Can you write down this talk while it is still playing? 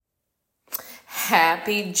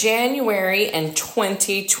Happy January and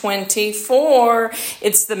 2024.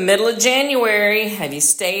 It's the middle of January. Have you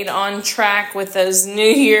stayed on track with those New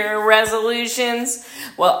Year resolutions?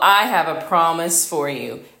 Well, I have a promise for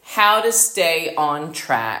you. How to stay on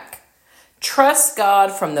track. Trust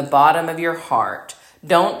God from the bottom of your heart.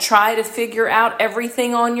 Don't try to figure out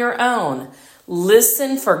everything on your own.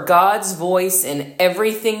 Listen for God's voice in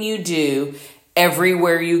everything you do,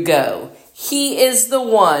 everywhere you go. He is the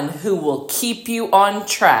one who will keep you on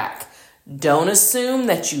track. Don't assume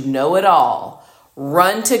that you know it all.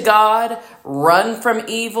 Run to God, run from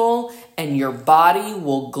evil, and your body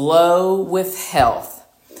will glow with health.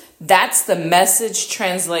 That's the Message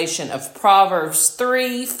translation of Proverbs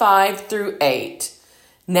 3:5-8.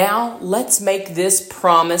 Now, let's make this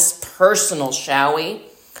promise personal, shall we?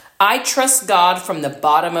 I trust God from the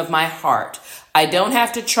bottom of my heart. I don't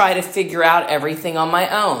have to try to figure out everything on my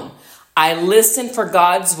own. I listen for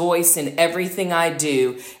God's voice in everything I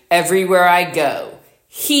do, everywhere I go.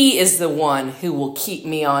 He is the one who will keep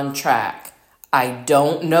me on track. I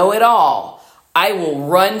don't know it all. I will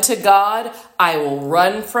run to God. I will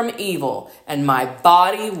run from evil, and my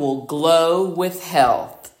body will glow with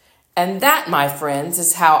health. And that, my friends,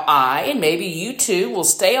 is how I, and maybe you too, will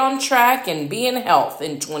stay on track and be in health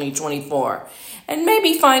in 2024. And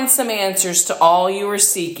maybe find some answers to all you are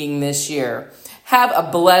seeking this year. Have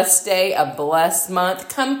a blessed day, a blessed month.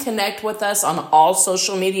 Come connect with us on all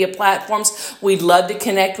social media platforms. We'd love to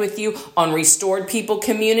connect with you on Restored People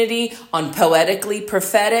Community, on Poetically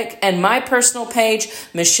Prophetic, and my personal page,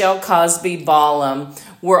 Michelle Cosby Bollom.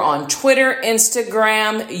 We're on Twitter,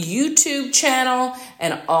 Instagram, YouTube channel,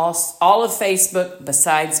 and all of Facebook,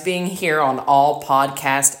 besides being here on all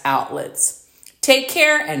podcast outlets. Take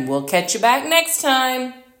care, and we'll catch you back next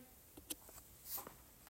time.